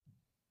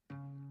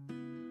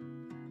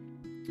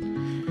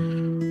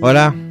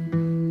Hola,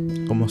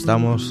 ¿cómo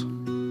estamos?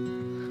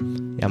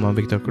 Llamo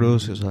Víctor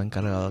Cruz, yo soy el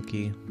encargado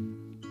aquí.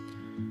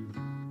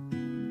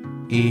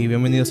 Y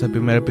bienvenidos al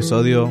primer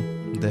episodio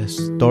de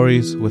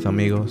Stories with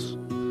Amigos.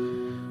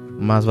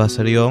 Más va a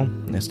ser yo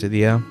este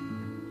día.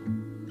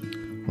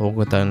 Voy a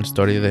contar una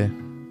historia de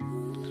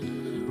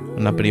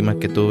una prima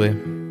que tuve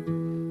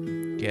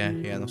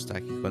que ya no está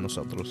aquí con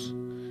nosotros.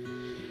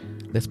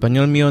 El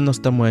español mío no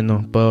está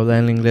bueno, puedo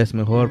hablar en inglés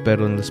mejor,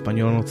 pero en el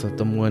español no está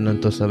tan bueno,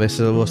 entonces a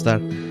veces voy a estar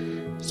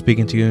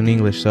speaking to you in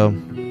English, so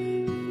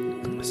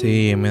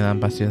sí, me dan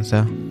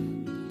paciencia.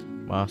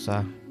 Vamos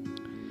a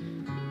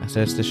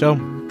hacer este show.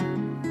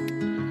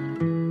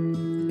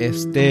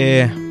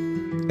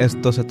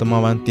 Esto se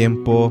tomaba en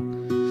tiempo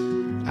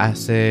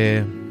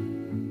hace...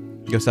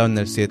 Yo estaba en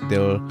el 7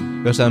 o...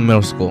 Yo estaba en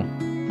middle school.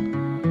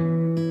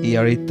 Y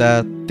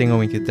ahorita tengo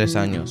 23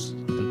 años.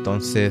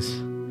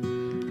 Entonces,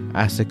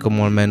 hace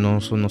como al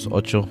menos unos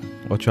 8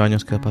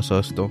 años que pasó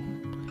esto.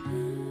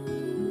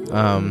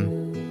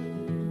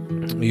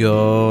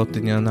 Yo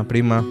tenía una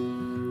prima.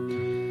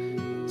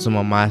 Su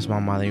mamá es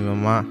mamá de mi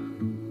mamá.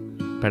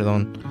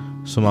 Perdón,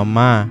 su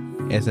mamá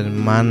es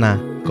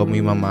hermana con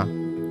mi mamá.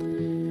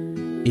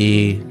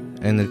 Y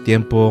en el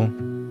tiempo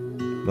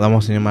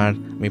vamos a llamar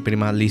mi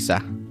prima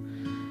Lisa.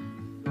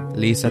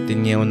 Lisa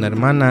tenía una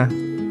hermana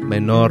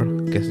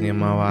menor que se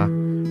llamaba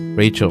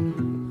Rachel.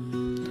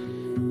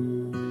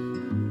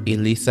 Y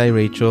Lisa y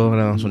Rachel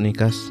eran las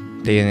únicas.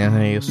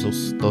 Tenían ellos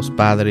sus dos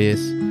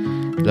padres.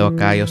 Luego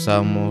acá yo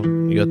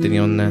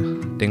tengo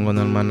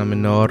una hermana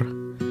menor.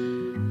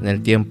 En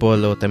el tiempo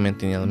luego también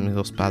tenía mis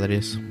dos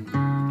padres.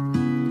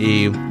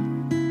 Y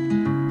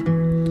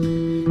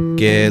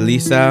que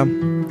Lisa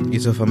y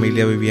su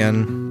familia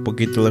vivían un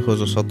poquito lejos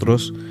de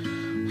nosotros.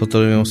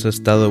 Nosotros vivimos en el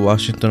estado de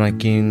Washington,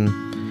 aquí en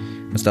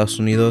Estados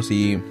Unidos,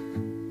 y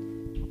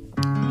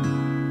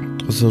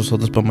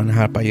nosotros para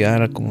manejar para allá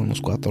era como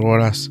unos 4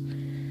 horas.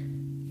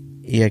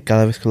 Y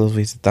cada vez que los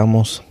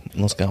visitamos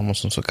nos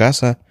quedamos en su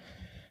casa,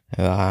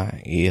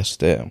 y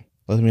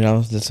los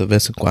miramos de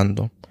vez en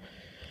cuando.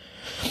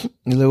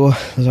 Y luego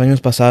los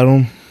años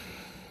pasaron.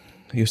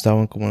 Yo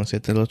estaba como en el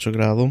 7 o 8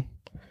 grado.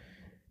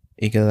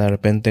 Y que de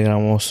repente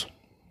grabamos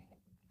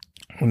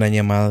una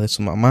llamada de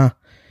su mamá,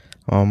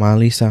 a mamá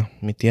Lisa,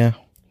 mi tía,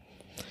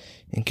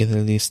 en que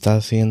le está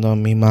diciendo a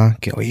mi mamá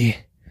que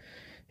oye,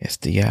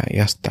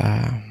 ya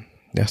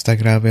está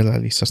grave, la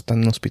Lisa está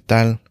en el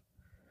hospital,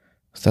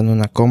 está en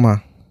una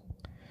coma.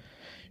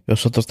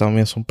 Nosotros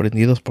también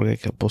sorprendidos porque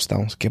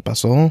apostamos, ¿qué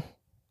pasó?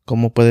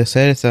 ¿Cómo puede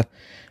ser? Esa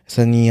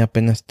niña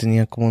apenas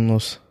tenía como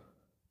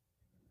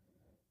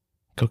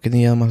creo que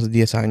tenía más de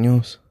 10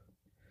 años.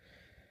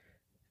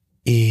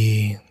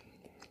 Y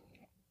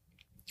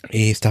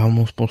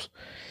estábamos, pues,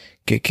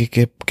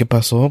 ¿qué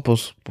pasó?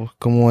 Pues,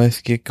 ¿cómo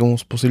es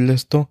posible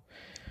esto?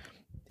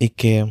 Y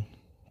que,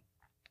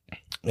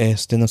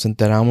 nos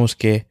enteramos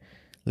que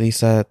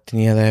Lisa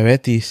tenía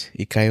diabetes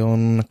y cayó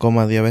en una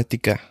coma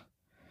diabética.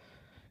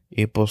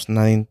 Y pues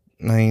nadie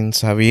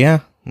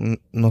sabía,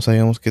 no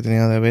sabíamos que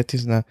tenía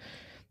diabetes,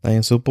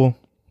 nadie supo.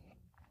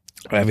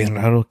 Era bien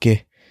raro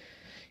que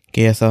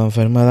ella estaba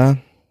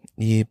enferma,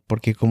 y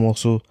porque como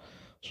su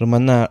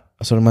hermana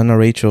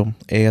Rachel,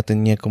 ella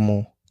tenía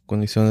como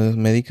condiciones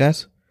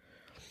médicas,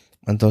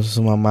 entonces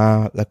su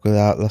mamá las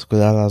cuidaba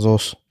a las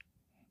dos.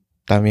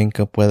 También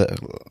que puede,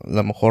 a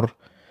lo mejor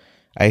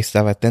ahí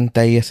estaba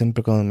atenta ella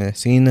siempre con las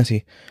medicinas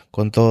y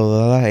con todo,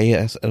 ¿verdad?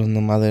 Ella era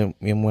una madre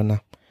bien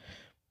buena.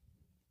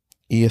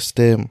 Y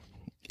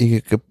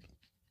que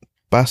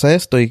pasa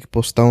esto y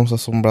pues estamos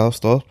asombrados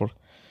todos por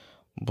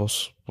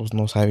pues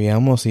no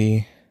sabíamos.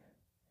 Y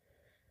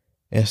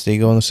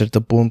llegó a un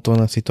cierto punto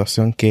en la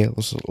situación que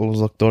los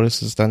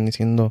doctores están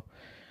diciendo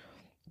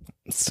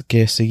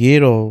que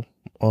seguir o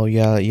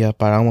ya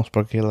paramos,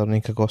 porque la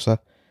única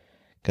cosa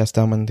que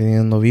está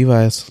manteniendo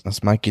viva es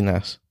las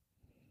máquinas.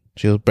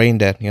 She was brain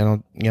dead, ya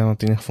no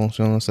tiene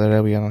función el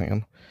cerebro, ya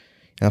no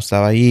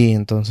estaba ahí.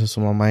 Entonces su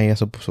mamá ya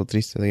se puso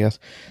triste, ella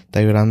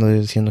está llorando y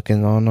diciendo que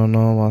no,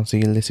 vamos a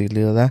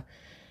seguirle, ¿verdad?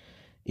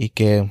 Y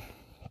que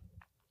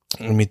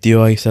mi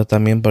tío ahí está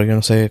también, pero yo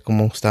no sé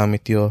cómo estaba mi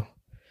tío,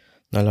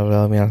 no le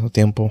hablaba bien hace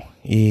tiempo.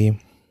 Y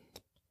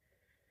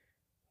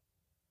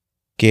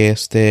que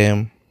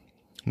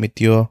mi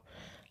tío,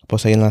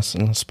 pues ahí en los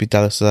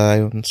hospitales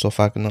hay un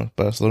sofá que no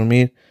puedes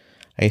dormir.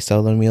 Ahí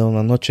estaba dormido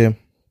una noche,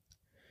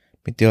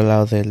 mi tío al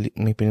lado de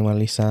mi prima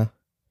Lisa,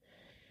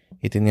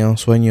 y tenía un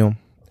sueño,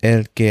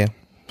 él que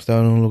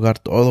estaba en un lugar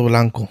todo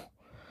blanco.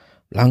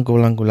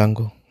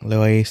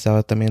 Luego ahí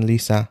estaba también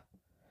Lisa,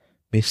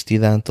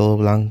 vestida en todo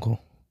blanco.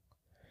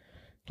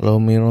 Luego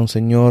miró a un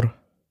señor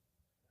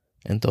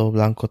en todo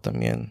blanco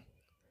también.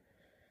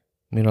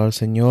 Miró al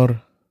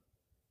señor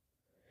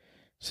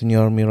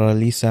miró a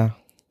Lisa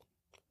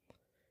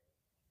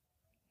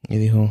y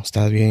dijo,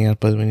 ¿estás bien? ¿Ya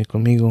puedes venir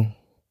conmigo?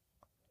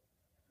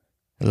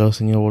 Y luego el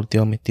señor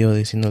volteó a mi tío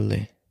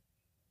diciéndole,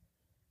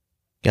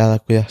 ya la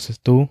cuidaste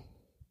tú,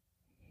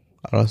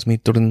 ahora es mi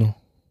turno.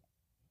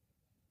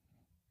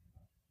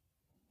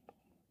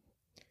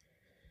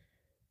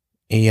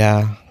 Y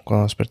ya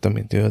cuando despertó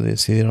mi tío,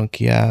 decidieron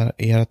que ya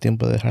era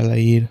tiempo de dejarla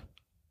ir.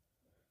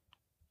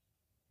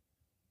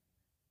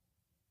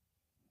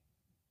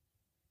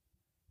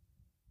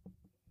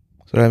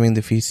 Eso era bien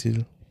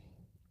difícil.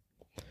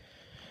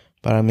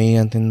 Para mí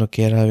entiendo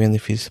que era bien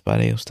difícil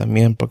para ellos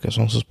también, porque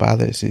son sus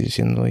padres y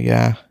diciendo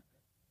ya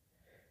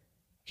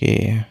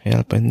que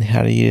ya pueden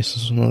dejar ir. Eso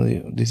es una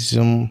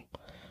decisión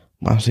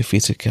más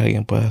difícil que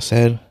alguien puede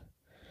hacer.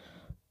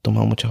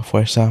 Toma mucha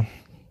fuerza.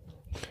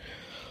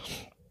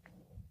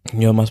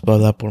 Yo más puedo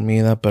hablar por mi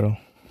vida, pero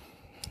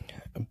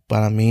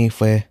para mí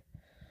fue,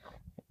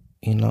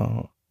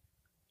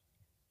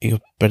 yo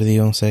perdí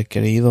a un ser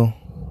querido.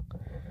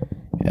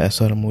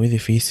 Eso era muy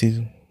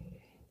difícil.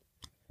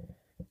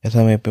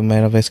 Esa es mi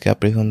primera vez que he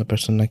perdido a una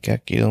persona que ha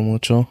querido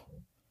mucho.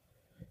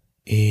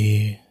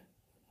 Y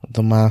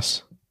lo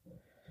más,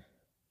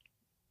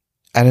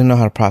 I didn't know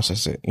how to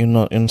process it. Yo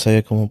no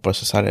sabía cómo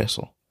procesar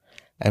eso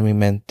en mi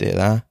mente,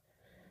 ¿verdad?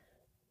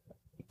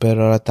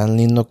 Pero era tan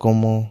lindo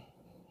como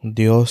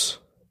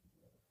Dios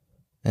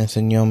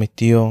enseñó a mi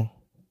tío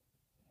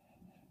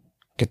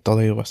que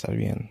todo iba a estar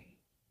bien.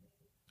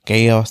 Que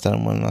ella va a estar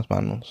en buenas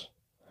manos.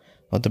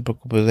 No te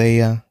preocupes de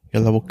ella,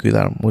 yo la voy a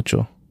cuidar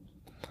mucho.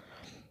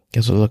 Y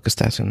eso es lo que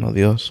está haciendo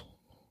Dios.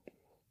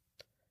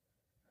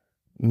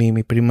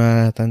 Mi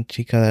prima era tan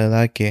chica de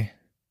edad que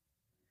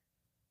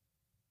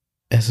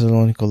ese es el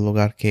único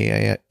lugar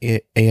que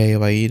ella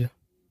iba a ir.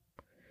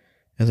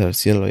 Es el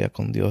cielo ya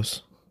con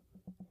Dios.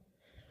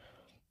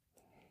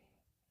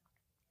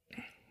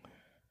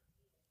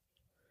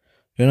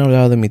 Yo no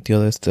hablaba de mi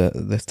tío de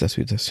esta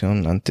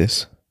situación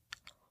antes.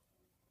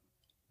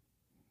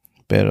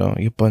 Pero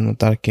yo puedo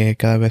notar que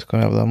cada vez que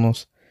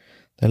hablamos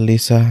de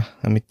Lisa,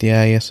 a mi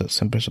tía, ella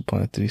siempre se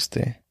pone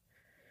triste.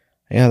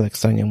 Ella la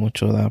extraña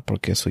mucho, ¿verdad?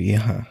 Porque es su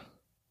hija.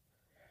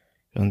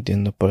 Yo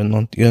entiendo, pero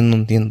yo no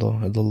entiendo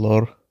el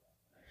dolor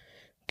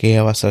que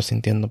ella va a estar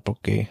sintiendo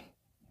porque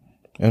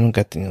yo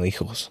nunca he tenido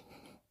hijos.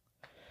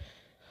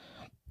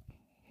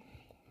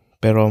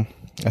 Pero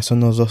hace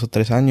unos 2 o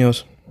 3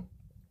 años,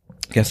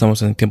 ya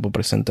estamos en el tiempo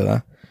presente,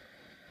 ¿verdad?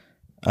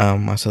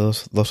 Hace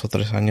dos o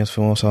 3 años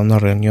fuimos a una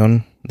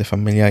reunión de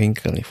familia en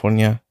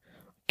California,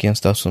 aquí en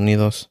Estados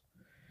Unidos.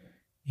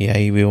 Y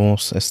ahí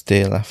vimos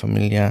la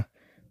familia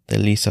de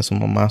Lisa, su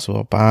mamá, su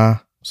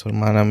papá, su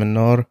hermana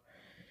menor.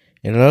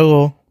 Y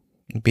luego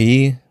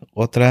vi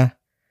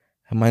otra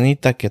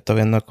hermanita que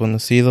todavía no he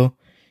conocido,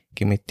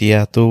 que mi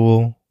tía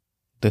tuvo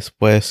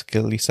después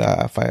que Lisa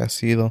ha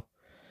fallecido.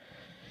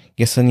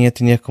 Y esa niña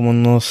tenía como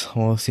unos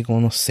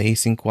 6,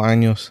 5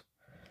 años.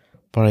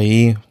 Por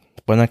ahí,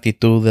 buena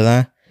actitud,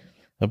 ¿verdad?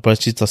 Pero es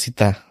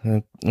chistosita.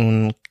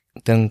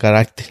 Tiene un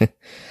carácter.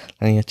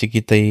 La niña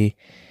chiquita y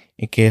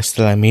que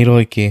la miro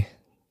y que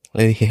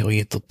le dije,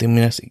 oye, tú te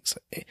miras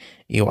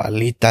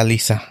igualita,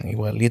 Lisa,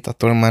 igualita a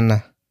tu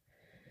hermana.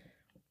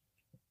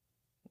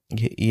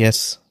 Y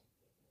es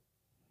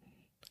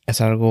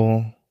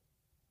algo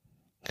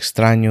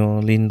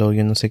extraño, lindo.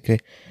 Yo no sé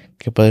qué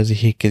puedes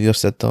decir que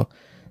Dios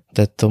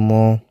te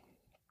tomó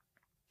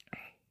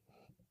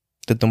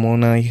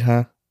una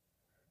hija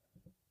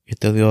y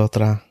te dio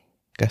otra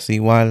casi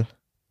igual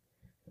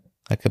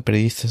a que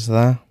perdiste,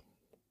 ¿verdad?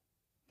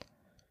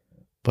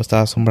 Pues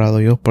estaba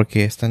asombrado yo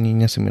porque esta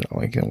niña se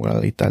miraba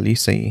igualita a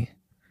Lisa y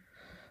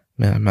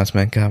además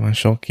me quedaba en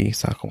shock y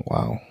estaba como,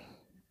 wow,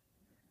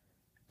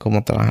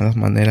 cómo trabajan las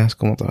maneras,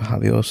 cómo trabaja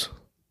Dios.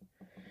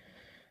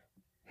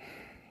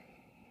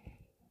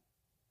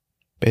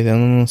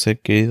 Perdiendo un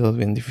ser querido es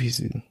bien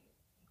difícil.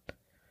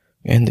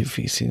 Bien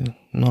difícil.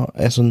 No,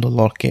 es un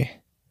dolor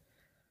que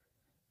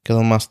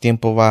lo más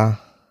tiempo va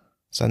a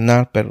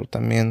sanar, pero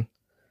también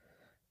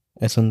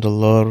es un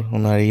dolor,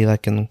 una herida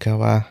que nunca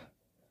va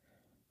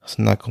a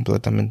sanar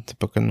completamente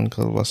porque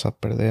nunca los vas a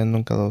perder,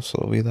 nunca los vas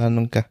a olvidar,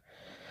 nunca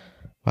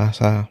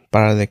vas a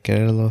parar de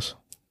quererlos.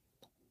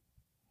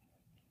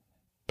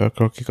 Pero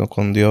creo que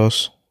con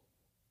Dios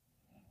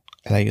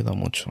Él ayuda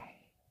mucho.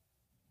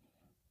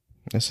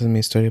 Esa es mi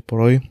historia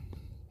por hoy.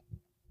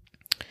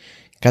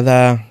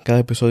 Cada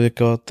episodio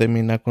que voy a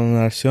terminar con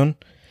una oración.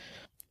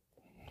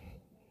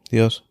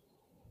 Dios,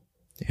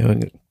 yo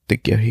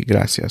te quiero y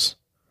gracias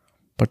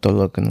por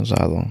todo lo que nos has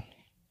dado.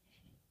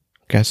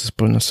 Gracias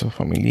por nuestras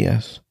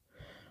familias,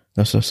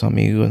 nuestros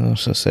amigos,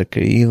 nuestros seres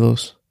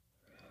queridos,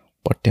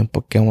 por el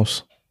tiempo que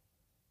hemos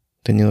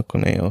tenido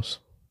con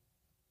ellos.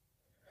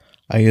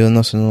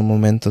 Ayúdanos en los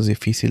momentos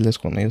difíciles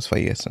cuando ellos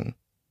fallecen.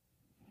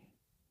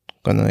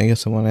 Cuando ellos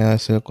se van a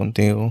hacer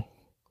contigo.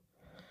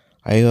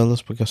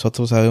 Ayúdalos porque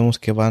nosotros sabemos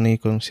que van a ir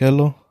con el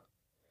cielo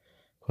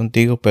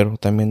contigo, pero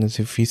también es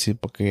difícil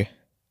porque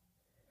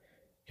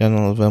ya no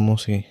nos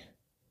vemos y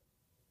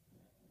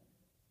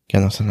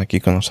ya no están aquí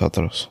con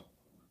nosotros.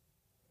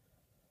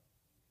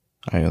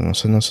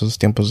 Ayúdanos en esos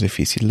tiempos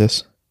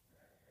difíciles.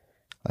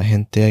 La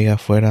gente allá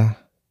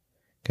afuera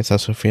que está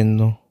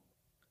sufriendo.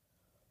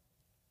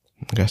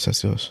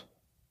 Gracias Dios.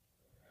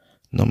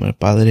 En nombre del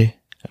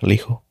Padre, el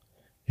Hijo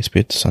y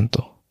Espíritu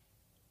Santo.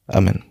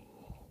 Amén.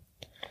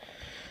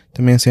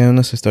 También si hay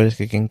unas historias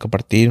que quieren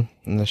compartir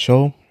en el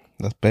show,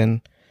 las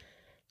pueden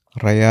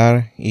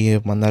rayar y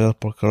mandarlos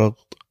por correo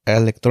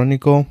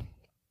electrónico.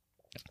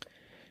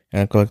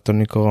 El correo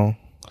electrónico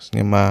se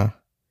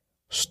llama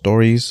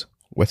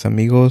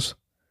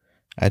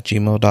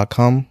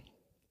storieswithamigos@gmail.com.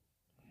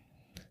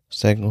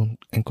 Estoy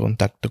en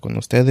contacto con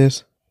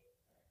ustedes.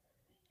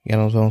 Ya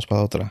nos vemos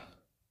para otra.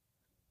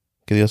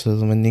 Que Dios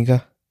les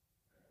bendiga.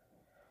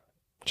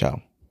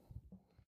 Chao.